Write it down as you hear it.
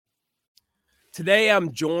Today,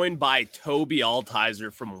 I'm joined by Toby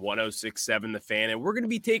Altizer from 1067 The Fan, and we're going to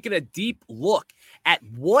be taking a deep look at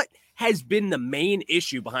what has been the main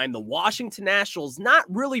issue behind the Washington Nationals not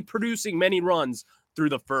really producing many runs through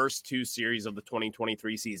the first two series of the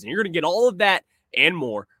 2023 season. You're going to get all of that and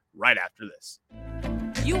more right after this.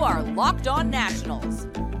 You are Locked On Nationals,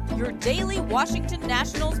 your daily Washington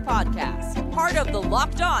Nationals podcast, part of the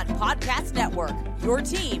Locked On Podcast Network, your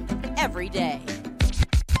team every day.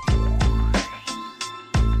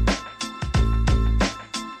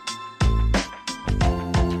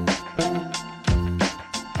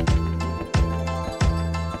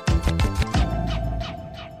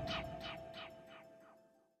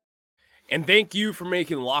 And thank you for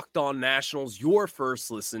making Locked On Nationals your first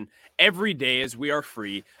listen every day, as we are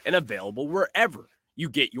free and available wherever you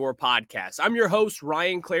get your podcasts. I'm your host,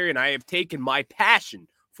 Ryan Clary, and I have taken my passion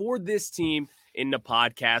for this team into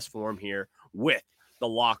podcast form here with the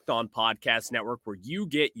Locked On Podcast Network, where you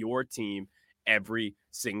get your team every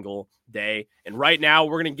single day. And right now,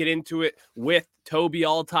 we're going to get into it with Toby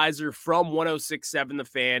Altizer from 1067 The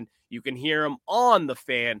Fan. You can hear him on The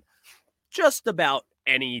Fan just about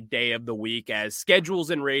any day of the week, as schedules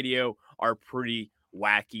in radio are pretty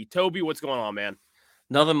wacky. Toby, what's going on, man?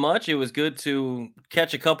 Nothing much. It was good to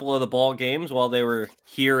catch a couple of the ball games while they were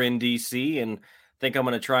here in DC, and I think I'm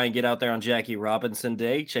going to try and get out there on Jackie Robinson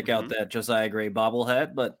Day, check out that Josiah Gray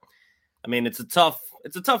bobblehead. But I mean, it's a tough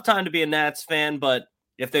time to be a Nats fan, but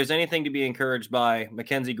if there's anything to be encouraged by,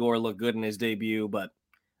 Mackenzie Gore looked good in his debut, but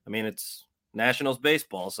I mean, it's Nationals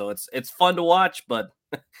baseball, so it's fun to watch, but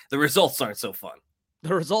the results aren't so fun.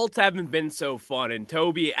 The results haven't been so fun. And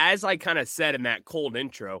Toby, as I kind of said in that cold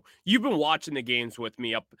intro, you've been watching the games with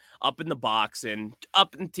me up in the box and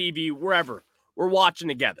up in TV, wherever. We're watching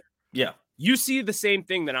together. Yeah. You see the same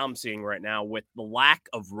thing that I'm seeing right now with the lack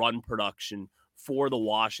of run production for the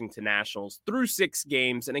Washington Nationals through 6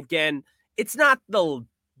 games. And again, it's not the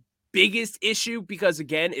biggest issue because,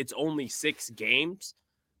 again, it's only 6 games.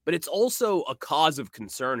 But it's also a cause of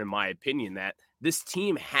concern, in my opinion, that this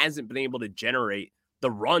team hasn't been able to generate the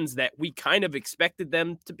runs that we kind of expected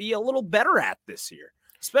them to be a little better at this year,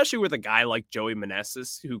 especially with a guy like Joey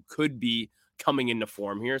Meneses, who could be coming into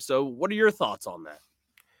form here. So what are your thoughts on that?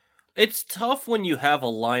 It's tough when you have a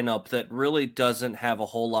lineup that really doesn't have a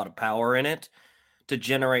whole lot of power in it to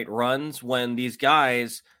generate runs, when these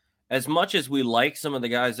guys, as much as we like some of the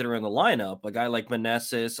guys that are in the lineup, a guy like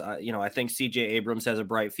Meneses, I think CJ Abrams has a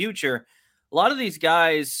bright future. A lot of these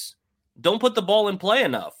guys don't put the ball in play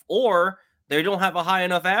enough, or they don't have a high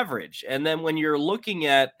enough average. And then when you're looking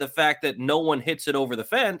at the fact that no one hits it over the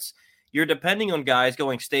fence, you're depending on guys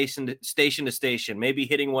going station to station, maybe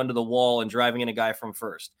hitting one to the wall and driving in a guy from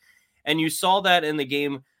first. And you saw that in the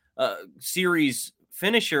game series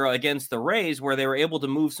finisher against the Rays, where they were able to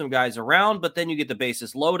move some guys around, but then you get the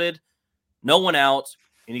bases loaded, no one out,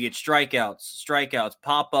 and you get strikeouts,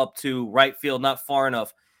 pop up to right field, not far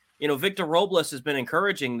enough. Victor Robles has been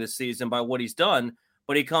encouraging this season by what he's done,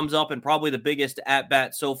 but he comes up in probably the biggest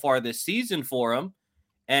at-bat so far this season for him,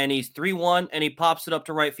 and he's 3-1, and he pops it up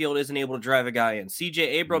to right field, isn't able to drive a guy in. CJ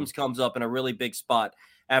Abrams comes up in a really big spot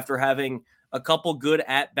after having a couple good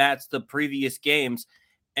at-bats the previous games,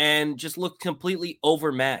 and just looked completely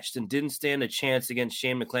overmatched and didn't stand a chance against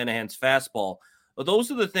Shane McClanahan's fastball. But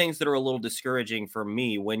those are the things that are a little discouraging for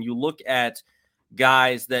me when you look at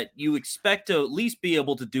guys that you expect to at least be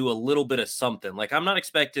able to do a little bit of something. Like, I'm not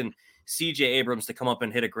expecting CJ Abrams to come up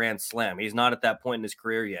and hit a grand slam. He's not at that point in his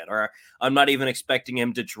career yet. Or I'm not even expecting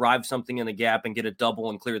him to drive something in the gap and get a double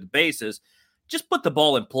and clear the bases. Just put the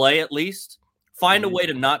ball in play at least. Find a way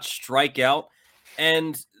to not strike out.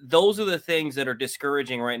 And those are the things that are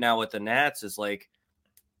discouraging right now with the Nats, is like,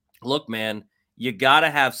 look, man, you got to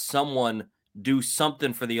have someone do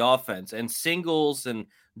something for the offense. And singles and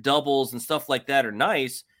doubles and stuff like that are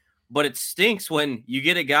nice, but it stinks when you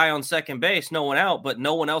get a guy on second base, no one out, but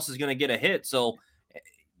no one else is going to get a hit. So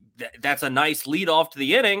that's a nice lead off to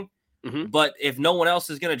the inning. But if no one else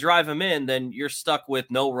is going to drive him in, then you're stuck with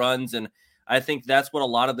no runs. And I think that's what a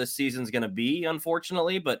lot of this season is going to be,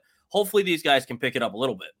 unfortunately. But hopefully these guys can pick it up a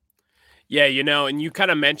little bit. Yeah, and you kind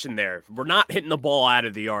of mentioned there, we're not hitting the ball out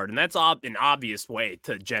of the yard. And that's an obvious way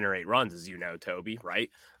to generate runs, as you know, Toby, right?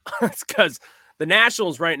 It's because the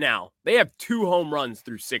Nationals right now, they have 2 home runs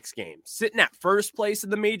through 6 games. Sitting at first place in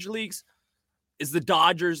the major leagues is the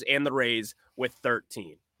Dodgers and the Rays with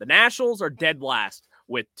 13. The Nationals are dead last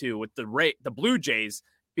with 2, with the Blue Jays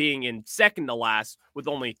being in second to last with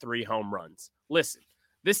only 3 home runs. Listen,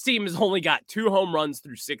 this team has only got 2 home runs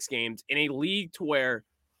through 6 games in a league to where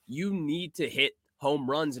you need to hit home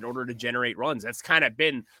runs in order to generate runs. That's kind of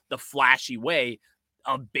been the flashy way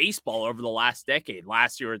of baseball over the last decade.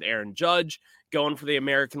 Last year with Aaron Judge going for the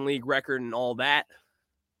American League record and all that.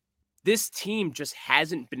 This team just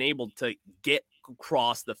hasn't been able to get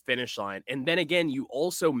across the finish line. And then again, you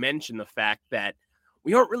also mentioned the fact that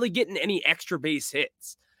we aren't really getting any extra base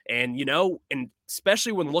hits. And, and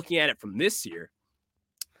especially when looking at it from this year,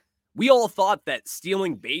 we all thought that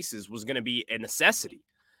stealing bases was going to be a necessity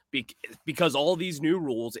because all these new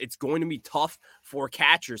rules, it's going to be tough for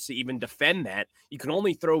catchers to even defend that. You can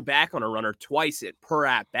only throw back on a runner twice per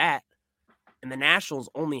at bat. And the Nationals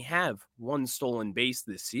only have one stolen base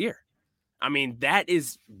this year. I mean, that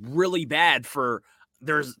is really bad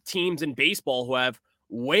there's teams in baseball who have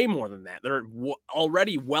way more than that. They're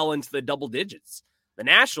already well into the double digits. The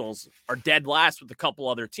Nationals are dead last with a couple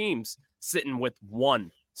other teams sitting with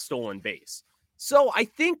one stolen base. So I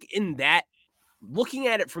think in that, looking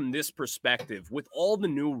at it from this perspective, with all the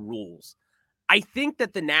new rules, I think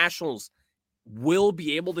that the Nationals will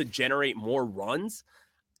be able to generate more runs.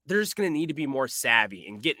 They're just going to need to be more savvy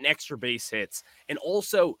and getting extra base hits and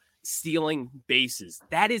also stealing bases.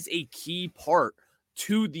 That is a key part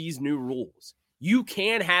to these new rules. You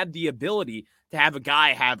can have the ability to have a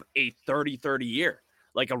guy have a 30-30 year,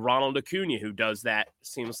 like a Ronald Acuna who does that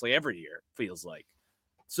seamlessly every year, it feels like.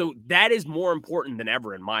 So that is more important than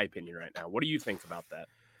ever, in my opinion, right now. What do you think about that?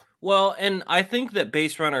 Well, and I think that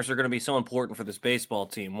base runners are going to be so important for this baseball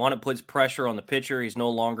team. One, it puts pressure on the pitcher. He's no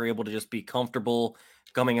longer able to just be comfortable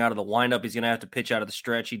coming out of the windup. He's going to have to pitch out of the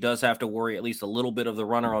stretch. He does have to worry at least a little bit of the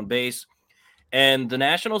runner on base. And the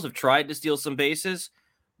Nationals have tried to steal some bases,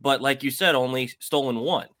 but like you said, only stolen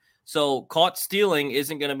one. So caught stealing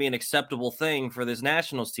isn't going to be an acceptable thing for this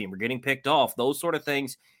Nationals team. We're getting picked off. Those sort of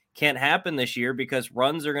things can't happen this year because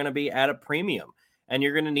runs are going to be at a premium. And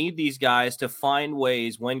you're going to need these guys to find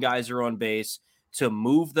ways when guys are on base to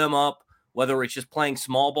move them up, whether it's just playing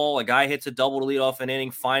small ball, a guy hits a double to lead off an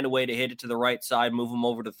inning, find a way to hit it to the right side, move him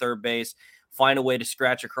over to third base, find a way to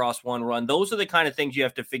scratch across one run. Those are the kind of things you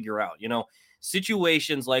have to figure out.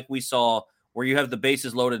 Situations like we saw where you have the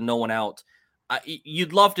bases loaded and no one out.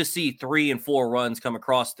 You'd love to see 3 and 4 runs come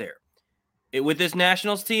across there. With this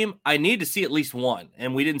Nationals team, I need to see at least one,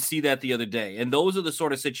 and we didn't see that the other day. And those are the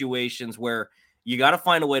sort of situations where you got to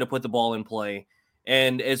find a way to put the ball in play.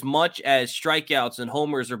 And as much as strikeouts and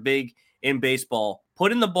homers are big in baseball,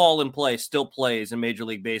 putting the ball in play still plays in Major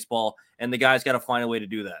League Baseball, and the guys got to find a way to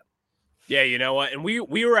do that. Yeah, you know what? And we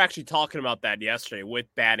were actually talking about that yesterday with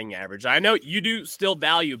batting average. I know you do still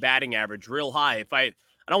value batting average real high. I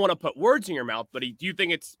don't want to put words in your mouth, but do you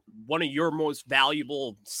think it's one of your most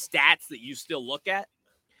valuable stats that you still look at?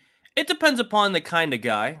 It depends upon the kind of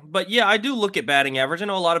guy. But yeah, I do look at batting average. I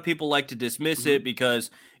know a lot of people like to dismiss it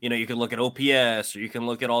because, you can look at OPS or you can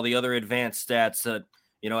look at all the other advanced stats that,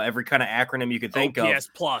 every kind of acronym you could think of. OPS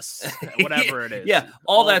plus, whatever it is. Yeah,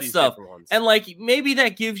 all that stuff. And maybe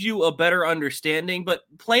that gives you a better understanding, but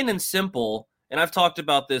plain and simple, and I've talked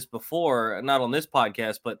about this before, not on this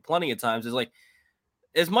podcast, but plenty of times, is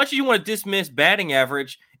as much as you want to dismiss batting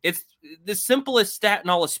average, it's the simplest stat in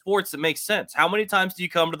all of sports that makes sense. How many times do you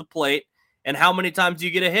come to the plate and how many times do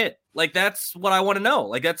you get a hit? That's what I want to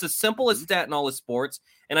know. That's the simplest stat in all of sports,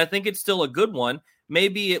 and I think it's still a good one.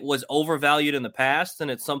 Maybe it was overvalued in the past, and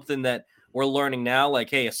it's something that we're learning now.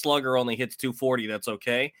 Hey, a slugger only hits 240. That's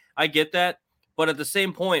okay. I get that. But at the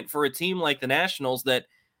same point, for a team like the Nationals that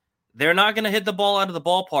they're not going to hit the ball out of the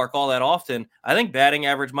ballpark all that often, I think batting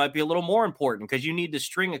average might be a little more important because you need to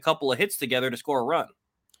string a couple of hits together to score a run.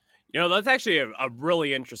 That's actually a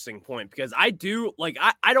really interesting point because I do,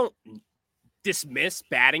 I don't dismiss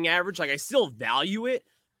batting average. I still value it,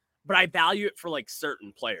 but I value it for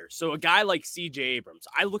certain players. So a guy like CJ Abrams,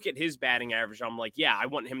 I look at his batting average. I'm like, yeah, I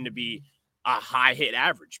want him to be a high hit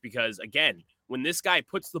average because again, when this guy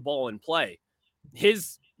puts the ball in play,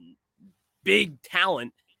 his big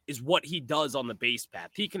talent is what he does on the base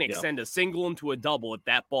path. He can extend a single into a double if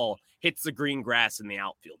that ball hits the green grass in the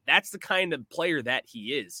outfield. That's the kind of player that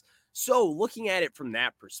he is. So looking at it from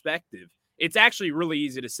that perspective, it's actually really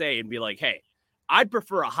easy to say and be like, hey, I'd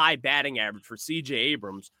prefer a high batting average for CJ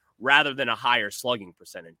Abrams rather than a higher slugging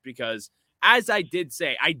percentage because, as I did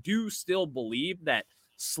say, I do still believe that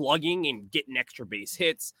slugging and getting extra base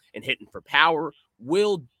hits and hitting for power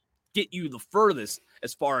will get you the furthest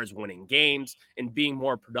as far as winning games and being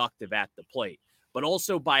more productive at the plate. But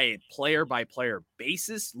also by a player-by-player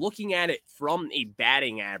basis, looking at it from a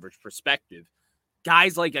batting average perspective,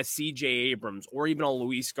 guys like a CJ Abrams or even a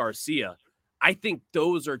Luis Garcia, I think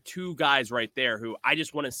those are two guys right there who I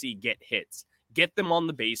just want to see get hits, get them on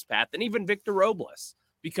the base path, and even Victor Robles,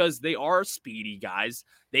 because they are speedy guys.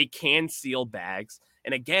 They can steal bags.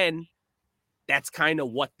 And again, that's kind of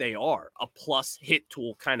what they are, a plus hit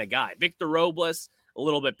tool kind of guy. Victor Robles, a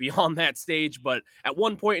little bit beyond that stage, but at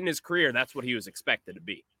one point in his career, that's what he was expected to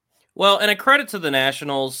be. Well, and a credit to the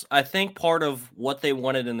Nationals, I think part of what they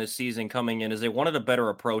wanted in this season coming in is they wanted a better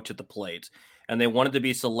approach at the plate, and they wanted to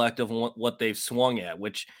be selective on what they've swung at,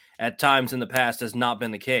 which at times in the past has not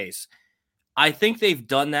been the case. I think they've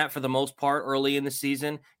done that for the most part early in the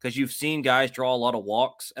season because you've seen guys draw a lot of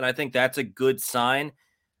walks, and I think that's a good sign.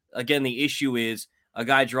 Again, the issue is a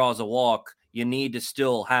guy draws a walk, you need to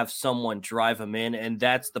still have someone drive him in, and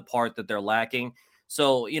that's the part that they're lacking.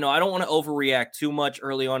 So, I don't want to overreact too much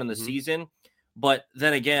early on in the season, but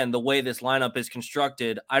then again, the way this lineup is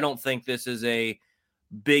constructed, I don't think this is a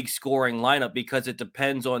big scoring lineup because it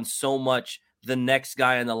depends on so much the next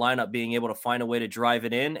guy in the lineup being able to find a way to drive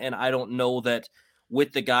it in, and I don't know that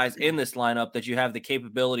with the guys in this lineup that you have the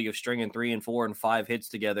capability of stringing 3 and 4 and 5 hits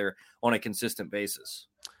together on a consistent basis.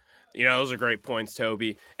 Those are great points,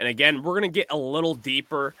 Toby. And again, we're going to get a little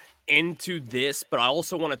deeper into this, but I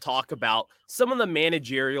also want to talk about some of the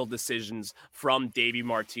managerial decisions from Davey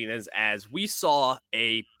Martinez as we saw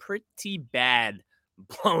a pretty bad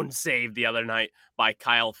blown save the other night by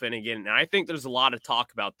Kyle Finnegan. And I think there's a lot of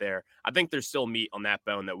talk about there. I think there's still meat on that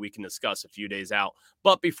bone that we can discuss a few days out.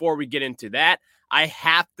 But before we get into that, I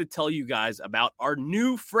have to tell you guys about our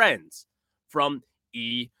new friends from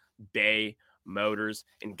eBay Motors.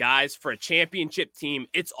 And guys, for a championship team,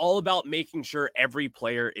 it's all about making sure every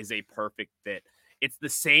player is a perfect fit. It's the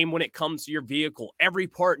same when it comes to your vehicle. Every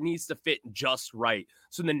part needs to fit just right.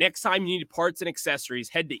 So the next time you need parts and accessories,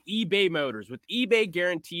 head to eBay Motors. With eBay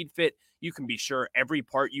Guaranteed Fit, you can be sure every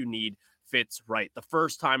part you need fits right the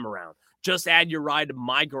first time around. Just add your ride to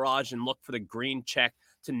My Garage and look for the green check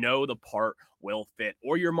to know the part will fit,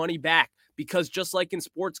 or your money back. Because just like in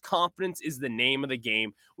sports, confidence is the name of the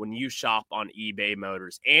game when you shop on eBay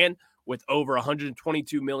Motors. And with over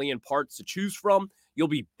 122 million parts to choose from, you'll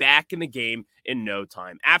be back in the game in no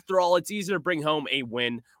time. After all, it's easy to bring home a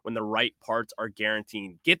win when the right parts are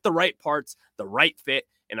guaranteed. Get the right parts, the right fit,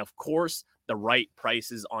 and of course, the right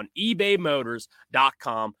prices on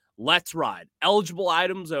ebaymotors.com. Let's ride. Eligible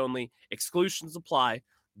items only. Exclusions apply.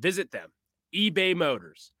 Visit them.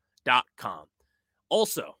 ebaymotors.com.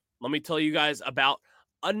 Also, let me tell you guys about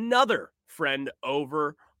another friend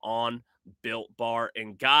over on Built Bar.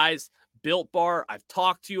 And guys, Built Bar, I've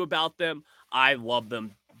talked to you about them. I love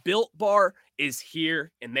them. Built Bar is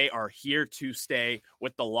here, and they are here to stay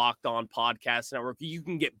with the Locked On Podcast Network. You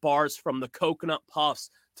can get bars from the coconut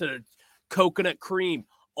puffs to the coconut cream.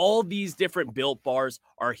 All these different Built Bars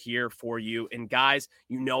are here for you. And guys,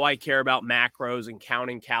 I care about macros and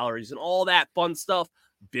counting calories and all that fun stuff.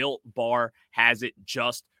 Built Bar has it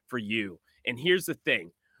just for you. And here's the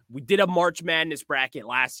thing. We did a March Madness bracket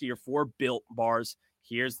last year for Built Bars.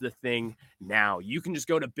 Here's the thing now. You can just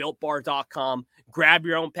go to BuiltBar.com, grab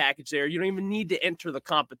your own package there. You don't even need to enter the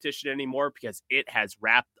competition anymore because it has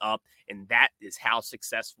wrapped up, and that is how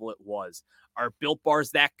successful it was. Are Built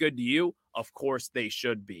Bars that good to you? Of course they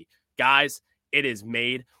should be. Guys, it is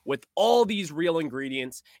made with all these real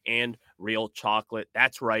ingredients and real chocolate.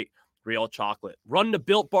 That's right, real chocolate. Run to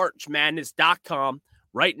BuiltBarMadness.com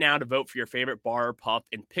right now to vote for your favorite bar or puff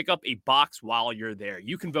and pick up a box while you're there.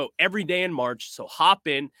 You can vote every day in March, so hop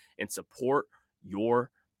in and support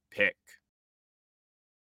your pick.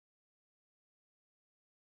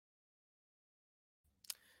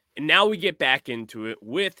 And now we get back into it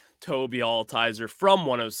with Toby Altizer from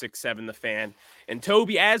 106.7 The Fan. And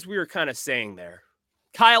Toby, as we were kind of saying there,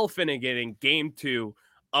 Kyle Finnegan in Game 2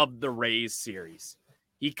 of the Rays series.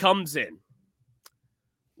 He comes in,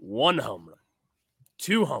 1 home run,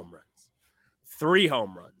 2 home runs, 3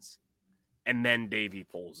 home runs, and then Davey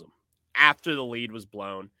pulls him. After the lead was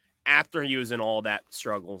blown, after he was in all that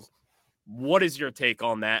struggles. What is your take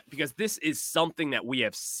on that? Because this is something that we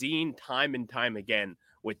have seen time and time again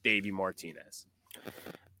with Davey Martinez.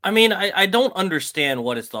 I mean, I don't understand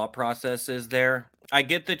what his thought process is there. I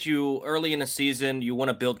get that you, early in the season, you want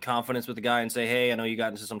to build confidence with the guy and say, hey, I know you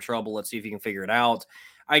got into some trouble. Let's see if you can figure it out.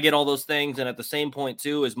 I get all those things. And at the same point,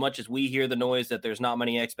 too, as much as we hear the noise that there's not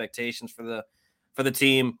many expectations for the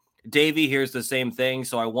team, Davey hears the same thing.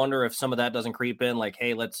 So I wonder if some of that doesn't creep in, like,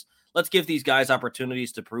 hey, let's give these guys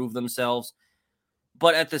opportunities to prove themselves.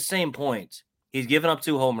 But at the same point, he's given up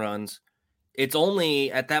 2 home runs. It's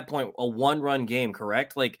only at that point a 1-run game,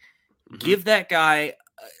 correct? Like, give that guy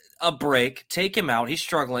a break, take him out. He's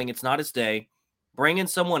struggling. It's not his day. Bring in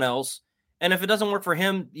someone else. And if it doesn't work for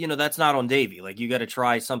him, that's not on Davey. Like, you got to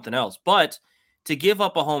try something else. But to give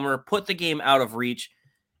up a homer, put the game out of reach,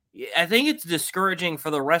 I think it's discouraging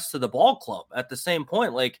for the rest of the ball club at the same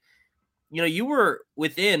point. Like, you were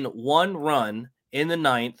within one run in the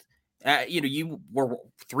ninth. You were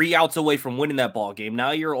 3 outs away from winning that ball game.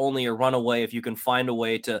 Now you're only a run away if you can find a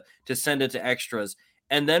way to send it to extras.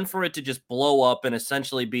 And then for it to just blow up and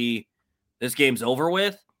essentially be this game's over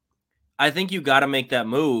with, I think you got to make that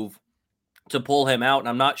move to pull him out. And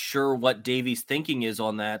I'm not sure what Davey's thinking is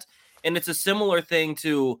on that. And it's a similar thing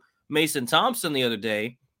to Mason Thompson the other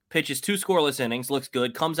day. Pitches 2 scoreless innings, looks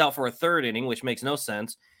good, comes out for a third inning, which makes no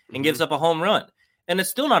sense, and gives up a home run. And it's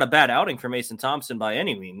still not a bad outing for Mason Thompson by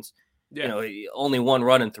any means. Yeah. Only 1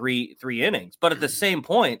 run in three innings. But at the same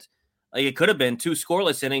point, it could have been 2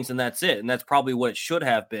 scoreless innings and that's it. And that's probably what it should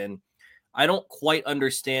have been. I don't quite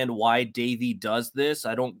understand why Davey does this.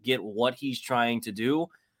 I don't get what he's trying to do.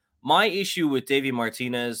 My issue with Davey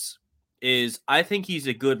Martinez is I think he's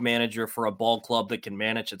a good manager for a ball club that can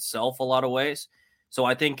manage itself a lot of ways. So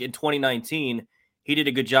I think in 2019, he did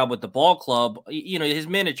a good job with the ball club. His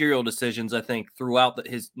managerial decisions, I think, throughout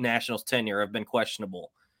his Nationals tenure have been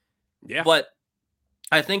questionable. Yeah. But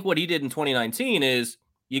I think what he did in 2019 is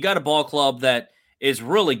you got a ball club that is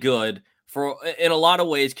really good in a lot of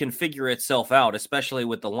ways, can figure itself out, especially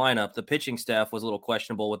with the lineup. The pitching staff was a little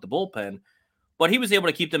questionable with the bullpen, but he was able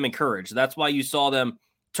to keep them encouraged. That's why you saw them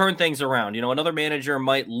turn things around. Another manager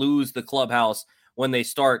might lose the clubhouse when they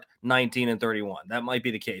start 19-31. That might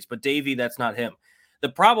be the case. But Davey, that's not him. The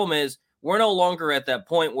problem is we're no longer at that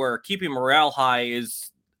point where keeping morale high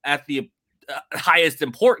is at the highest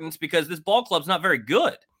importance because this ball club's not very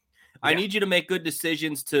good. Yeah. I need you to make good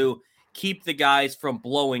decisions to keep the guys from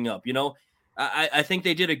blowing up. I think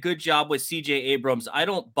they did a good job with CJ Abrams. I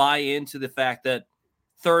don't buy into the fact that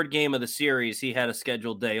third game of the series, he had a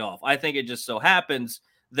scheduled day off. I think it just so happens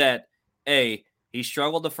that, he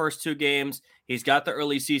struggled the first 2 games. He's got the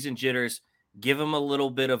early season jitters. Give him a little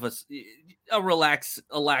bit of a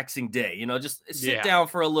relaxing day. Just sit down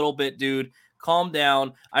for a little bit, dude. Calm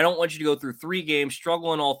down. I don't want you to go through 3 games,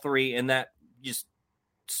 struggle in all 3, and that just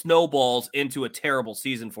snowballs into a terrible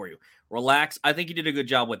season for you. Relax. I think he did a good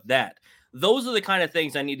job with that. Those are the kind of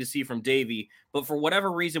things I need to see from Davey. But for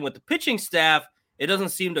whatever reason, with the pitching staff, it doesn't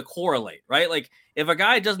seem to correlate, right? Like, if a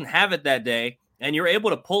guy doesn't have it that day and you're able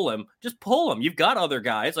to pull him, just pull him. You've got other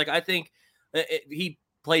guys. Like, I think he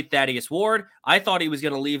played Thaddeus Ward. I thought he was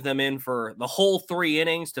going to leave them in for the whole 3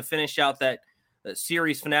 innings to finish out that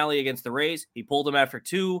series finale against the Rays. He pulled them after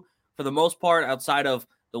 2 for the most part, outside of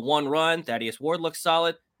the 1 run. Thaddeus Ward looks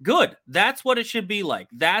solid. Good. That's what it should be like.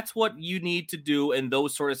 That's what you need to do in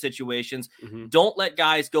those sort of situations. Mm-hmm. Don't let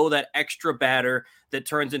guys go that extra batter that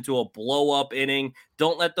turns into a blow-up inning.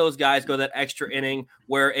 Don't let those guys go that extra inning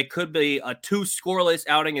where it could be a 2 scoreless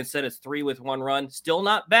outing instead it's 3 with 1 run. Still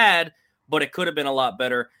not bad, but it could have been a lot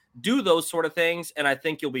better. Do those sort of things, and I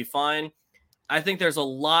think you'll be fine. I think there's a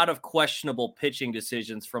lot of questionable pitching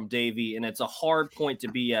decisions from Davey, and it's a hard point to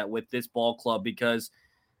be at with this ball club because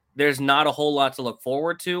there's not a whole lot to look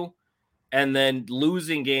forward to. And then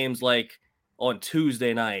losing games like on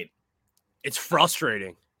Tuesday night. It's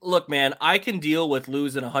frustrating. Look, man, I can deal with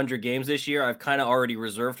losing 100 games this year. I've kind of already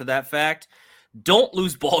reserved for that fact. Don't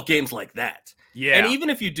lose ball games like that. Yeah. And even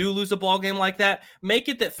if you do lose a ball game like that, make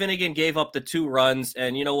it that Finnegan gave up the 2 runs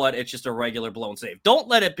and you know what? It's just a regular blown save. Don't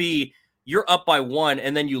let it be you're up by 1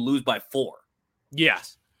 and then you lose by 4.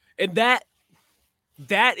 Yes. And that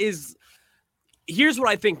is, here's what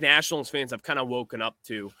I think Nationals fans have kind of woken up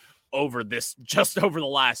to over the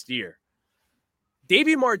last year.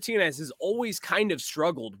 Davey Martinez has always kind of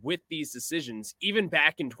struggled with these decisions, even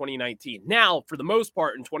back in 2019. Now, for the most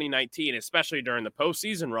part in 2019, especially during the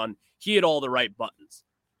postseason run, he had all the right buttons.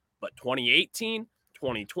 But 2018,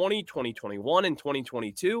 2020, 2021, and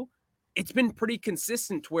 2022, it's been pretty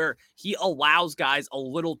consistent where he allows guys a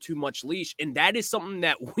little too much leash. And that is something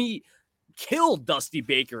that we killed Dusty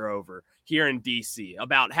Baker over here in DC,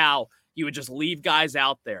 about how he would just leave guys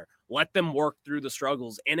out there, let them work through the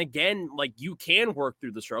struggles. And again, like, you can work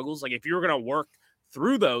through the struggles. Like, if you're going to work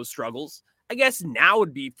through those struggles, I guess now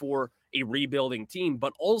would be for a rebuilding team,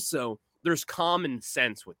 but also there's common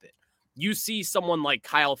sense with it. You see someone like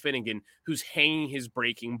Kyle Finnegan who's hanging his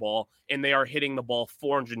breaking ball and they are hitting the ball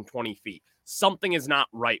 420 feet. Something is not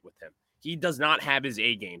right with him. He does not have his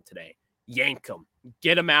A game today. Yank him.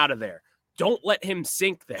 Get him out of there. Don't let him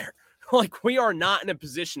sink there. Like, we are not in a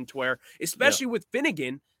position to where, especially with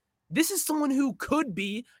Finnegan, this is someone who could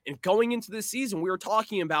be, and going into this season, we were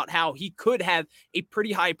talking about how he could have a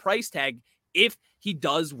pretty high price tag if he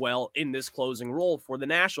does well in this closing role for the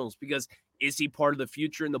Nationals, because is he part of the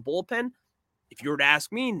future in the bullpen? If you were to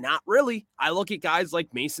ask me, not really. I look at guys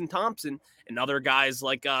like Mason Thompson and other guys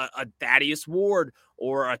like a Thaddeus Ward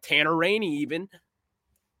or a Tanner Rainey even.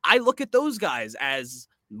 I look at those guys as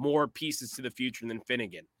more pieces to the future than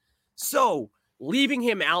Finnegan. So leaving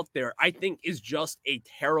him out there, I think, is just a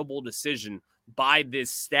terrible decision by this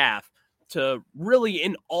staff to really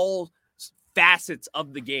in all facets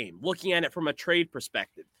of the game. Looking at it from a trade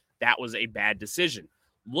perspective, that was a bad decision.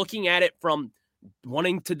 Looking at it from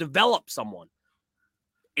wanting to develop someone,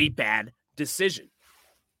 a bad decision.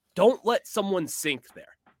 Don't let someone sink there.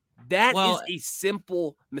 That is a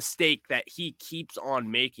simple mistake that he keeps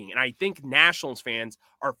on making. And I think Nationals fans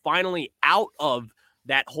are finally out of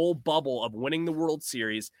that whole bubble of winning the World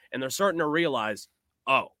Series, and they're starting to realize,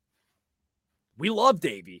 oh, we love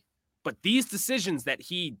Davey, but these decisions that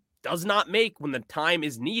he does not make when the time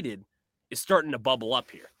is needed is starting to bubble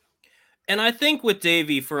up here. And I think with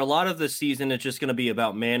Davey, for a lot of the season, it's just going to be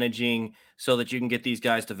about managing so that you can get these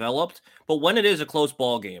guys developed. But when it is a close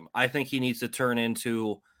ball game, I think he needs to turn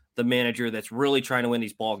into the manager that's really trying to win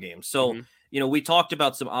these ball games. So, we talked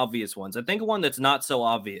about some obvious ones. I think one that's not so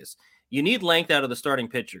obvious. You need length out of the starting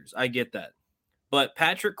pitchers. I get that. But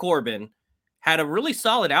Patrick Corbin had a really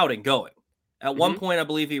solid outing going. At one point, I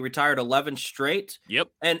believe he retired 11 straight. Yep.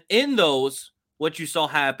 And in those, what you saw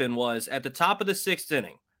happen was at the top of the sixth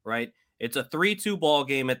inning, right? It's a 3-2 ball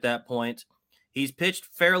game at that point. He's pitched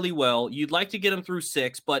fairly well. You'd like to get him through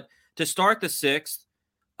 6, but to start the 6th,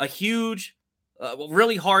 a huge,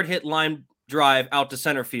 really hard hit line drive out to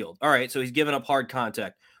center field. All right, so he's giving up hard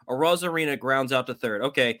contact. Arozarena grounds out to third.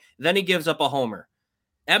 Okay, then he gives up a homer.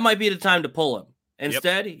 That might be the time to pull him.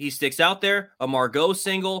 Instead, he sticks out there, a Margot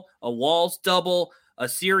single, a Walls double, a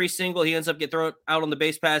series single. He ends up getting thrown out on the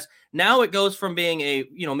base pass. Now it goes from being a,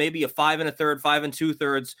 maybe a 5 1/3, 5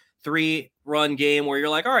 2/3, 3-run game where you're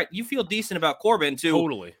like, all right, you feel decent about Corbin to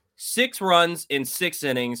totally 6 runs in 6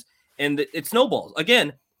 innings, and it snowballs.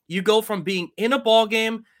 Again, you go from being in a ball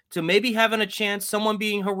game to maybe having a chance, someone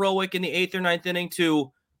being heroic in the 8th or 9th inning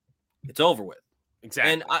to it's over with.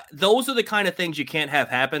 Exactly. And those are the kind of things you can't have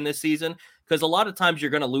happen this season, because a lot of times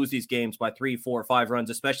you're going to lose these games by 3, 4, 5 runs,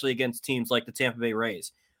 especially against teams like the Tampa Bay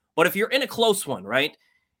Rays. But if you're in a close one, right,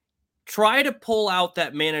 try to pull out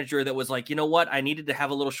that manager that was like, you know what, I needed to have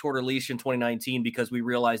a little shorter leash in 2019 because we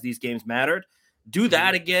realized these games mattered. Do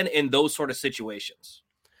that again in those sort of situations.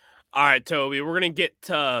 All right, Toby, we're going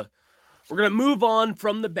to move on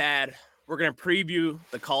from the bad. We're going to preview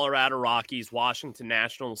the Colorado Rockies Washington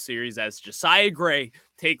Nationals series as Josiah Gray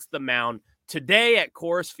takes the mound today at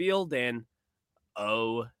Coors Field. And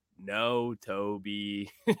oh no, Toby.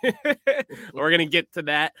 We're going to get to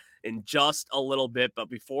that in just a little bit. But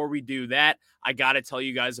before we do that, I got to tell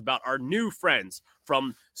you guys about our new friends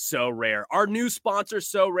from So Rare. Our new sponsor,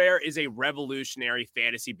 So Rare, is a revolutionary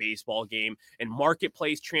fantasy baseball game and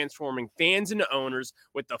marketplace transforming fans into owners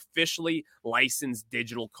with officially licensed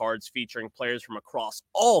digital cards featuring players from across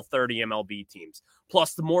all 30 MLB teams.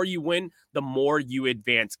 Plus, the more you win, the more you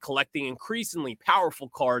advance, collecting increasingly powerful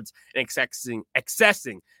cards and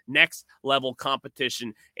accessing next-level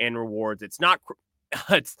competition and rewards. It's not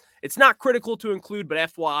critical to include, but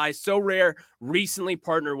FYI, So Rare recently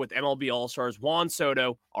partnered with MLB All-Stars Juan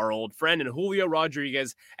Soto, our old friend, and Julio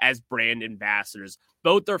Rodriguez as brand ambassadors.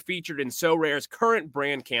 Both are featured in So Rare's current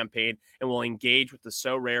brand campaign and will engage with the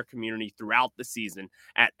So Rare community throughout the season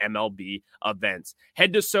at MLB events.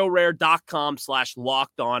 Head to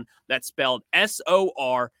SoRare.com/lockedon. That's spelled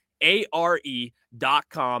SORARE.com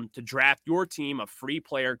to draft your team of free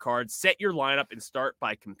player cards, set your lineup, and start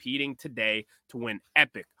by competing today to win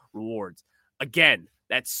epic rewards. Again,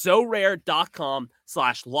 that's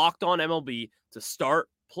SoRare.com/lockedonMLB to start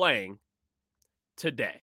playing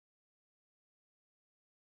today.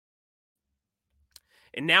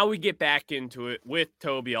 And now we get back into it with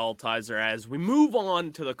Toby Altizer as we move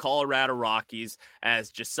on to the Colorado Rockies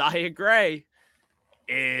as Josiah Gray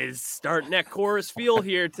is starting at Coors Field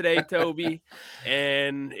here today, Toby.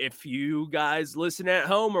 And if you guys listen at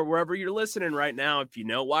home or wherever you're listening right now, if you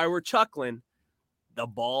know why we're chuckling, the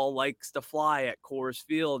ball likes to fly at Coors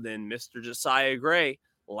Field, and Mr. Josiah Gray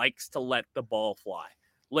likes to let the ball fly.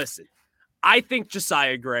 Listen, I think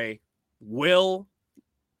Josiah Gray will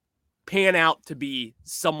pan out to be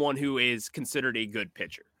someone who is considered a good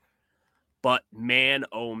pitcher. But man,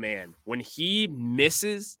 oh man, when he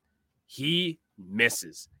misses, he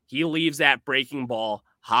misses. He leaves that breaking ball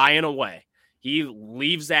high and away. He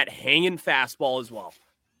leaves that hanging fastball as well.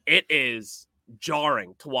 It is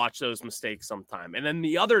jarring to watch those mistakes sometime. And then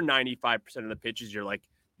the other 95% of the pitches, you're like,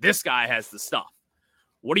 this guy has the stuff.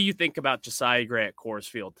 What do you think about Josiah Gray at Coors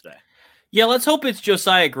Field today? Yeah, let's hope it's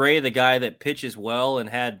Josiah Gray, the guy that pitches well and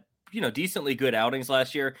had, decently good outings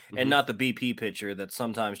last year, and not the BP pitcher that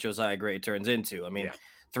sometimes Josiah Gray turns into. I mean,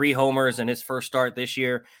 3 homers in his first start this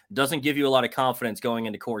year doesn't give you a lot of confidence going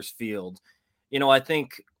into Coors Field. I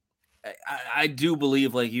think I do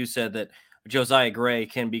believe, like you said, that Josiah Gray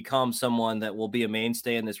can become someone that will be a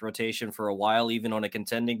mainstay in this rotation for a while, even on a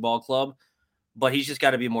contending ball club. But he's just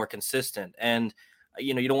got to be more consistent. And,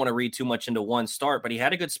 you don't want to read too much into one start, but he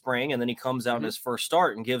had a good spring, and then he comes out in his first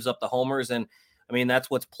start and gives up the homers. And I mean, that's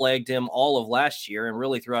what's plagued him all of last year and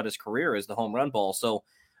really throughout his career is the home run ball. So,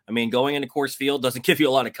 I mean, going into Coors Field doesn't give you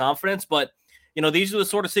a lot of confidence, but, these are the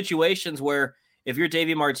sort of situations where if you're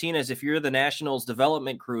Davey Martinez, if you're the Nationals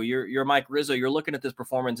development crew, you're Mike Rizzo, you're looking at this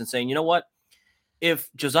performance and saying, you know what? If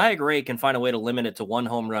Josiah Gray can find a way to limit it to one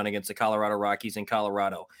home run against the Colorado Rockies in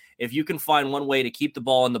Colorado, if you can find one way to keep the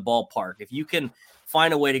ball in the ballpark, if you can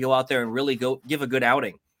find a way to go out there and really go give a good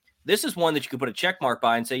outing, this is one that you could put a check mark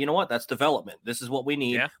by and say, you know what, that's development. This is what we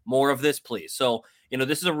need. Yeah. More of this, please. So,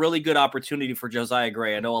 this is a really good opportunity for Josiah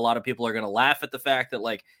Gray. I know a lot of people are going to laugh at the fact that,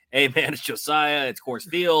 like, hey, man, it's Josiah, it's Coors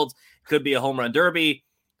Field, could be a home run derby.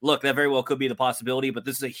 Look, that very well could be the possibility, but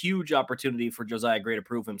this is a huge opportunity for Josiah Gray to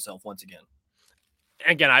prove himself once again.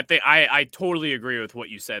 Again, I think I totally agree with what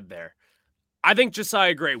you said there. I think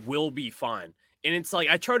Josiah Gray will be fine. And it's like,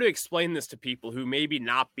 I try to explain this to people who maybe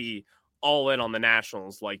not be all in on the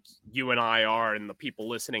Nationals like you and I are and the people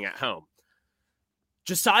listening at home.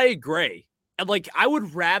 Josiah Gray, and like, I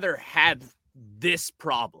would rather have this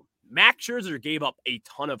problem. Max Scherzer gave up a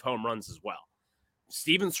ton of home runs as well.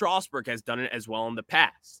 Steven Strasburg has done it as well in the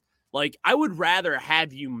past. Like, I would rather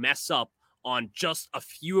have you mess up on just a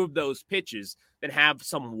few of those pitches than have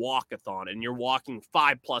some walkathon and you're walking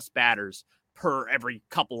 5+ batters per every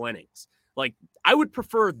couple innings. Like, I would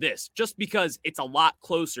prefer this just because it's a lot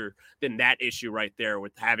closer than that issue right there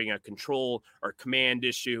with having a control or command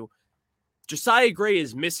issue. Josiah Gray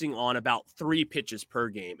is missing on about 3 pitches per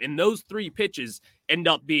game, and those 3 pitches end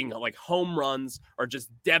up being like home runs or just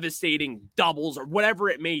devastating doubles or whatever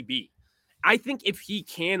it may be. I think if he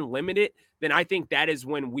can limit it, then I think that is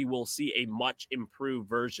when we will see a much improved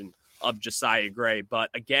version of Josiah Gray. But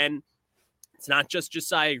again, it's not just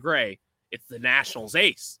Josiah Gray. It's the Nationals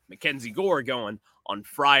ace, Mackenzie Gore, going on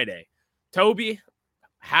Friday. Toby,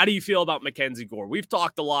 how do you feel about Mackenzie Gore? We've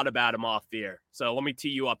talked a lot about him off the air. So let me tee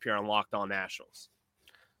you up here on Locked On Nationals.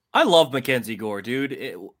 I love Mackenzie Gore,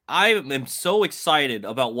 dude. I am so excited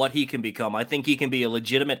about what he can become. I think he can be a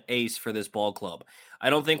legitimate ace for this ball club. I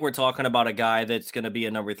don't think we're talking about a guy that's going to be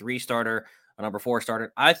a number 3 starter, a number 4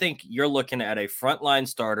 starter. I think you're looking at a frontline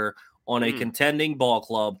starter on a contending ball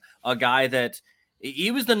club, a guy that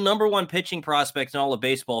he was the number 1 pitching prospect in all of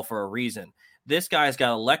baseball for a reason. This guy's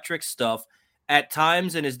got electric stuff. At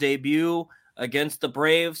times in his debut against the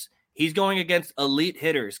Braves, he's going against elite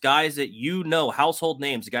hitters, guys that household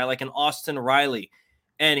names, a guy like an Austin Riley.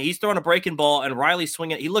 And he's throwing a breaking ball, and Riley's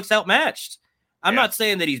swinging. He looks outmatched. I'm not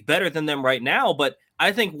saying that he's better than them right now, but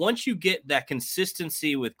I think once you get that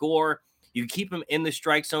consistency with Gore, you keep him in the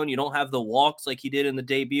strike zone, you don't have the walks like he did in the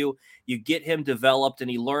debut, you get him developed, and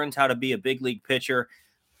he learns how to be a big league pitcher.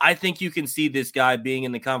 I think you can see this guy being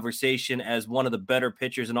in the conversation as one of the better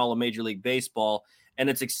pitchers in all of Major League Baseball. And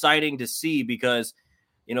it's exciting to see because,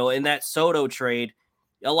 in that Soto trade,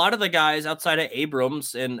 a lot of the guys outside of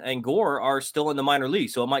Abrams and Gore are still in the minor league.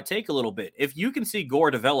 So it might take a little bit. If you can see Gore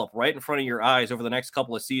develop right in front of your eyes over the next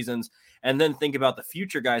couple of seasons, and then think about the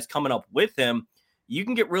future guys coming up with him, you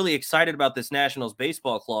can get really excited about this Nationals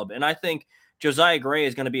baseball club. And I think Josiah Gray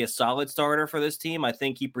is going to be a solid starter for this team. I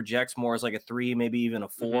think he projects more as like a 3, maybe even a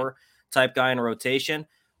 4 type guy in a rotation.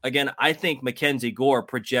 Again, I think Mackenzie Gore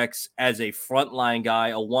projects as a frontline guy,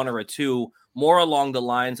 a 1 or a 2, more along the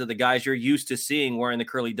lines of the guys you're used to seeing wearing the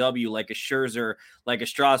curly W, like a Scherzer, like a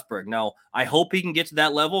Strasburg. Now, I hope he can get to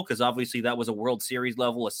that level because obviously that was a World Series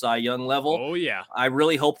level, a Cy Young level. Oh, yeah. I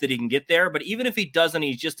really hope that he can get there. But even if he doesn't,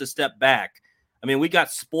 he's just a step back. I mean, we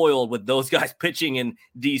got spoiled with those guys pitching in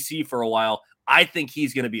D.C. for a while. I think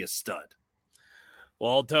he's going to be a stud.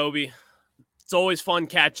 Well, Toby, it's always fun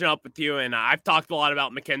catching up with you, and I've talked a lot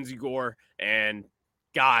about Mackenzie Gore, and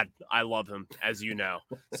God, I love him, as you know.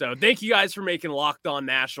 So thank you guys for making Locked On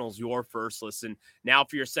Nationals your first listen. Now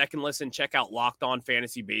for your second listen, check out Locked On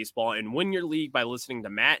Fantasy Baseball and win your league by listening to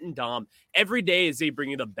Matt and Dom every day as they bring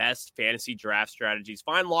you the best fantasy draft strategies.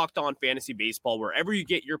 Find Locked On Fantasy Baseball wherever you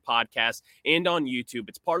get your podcasts and on YouTube.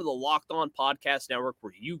 It's part of the Locked On Podcast Network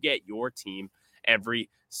where you get your team every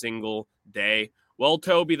single day. Well,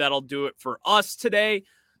 Toby, that'll do it for us today.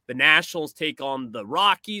 The Nationals take on the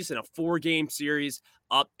Rockies in a 4-game series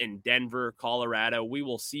up in Denver, Colorado. We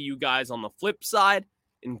will see you guys on the flip side,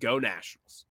 and go Nationals.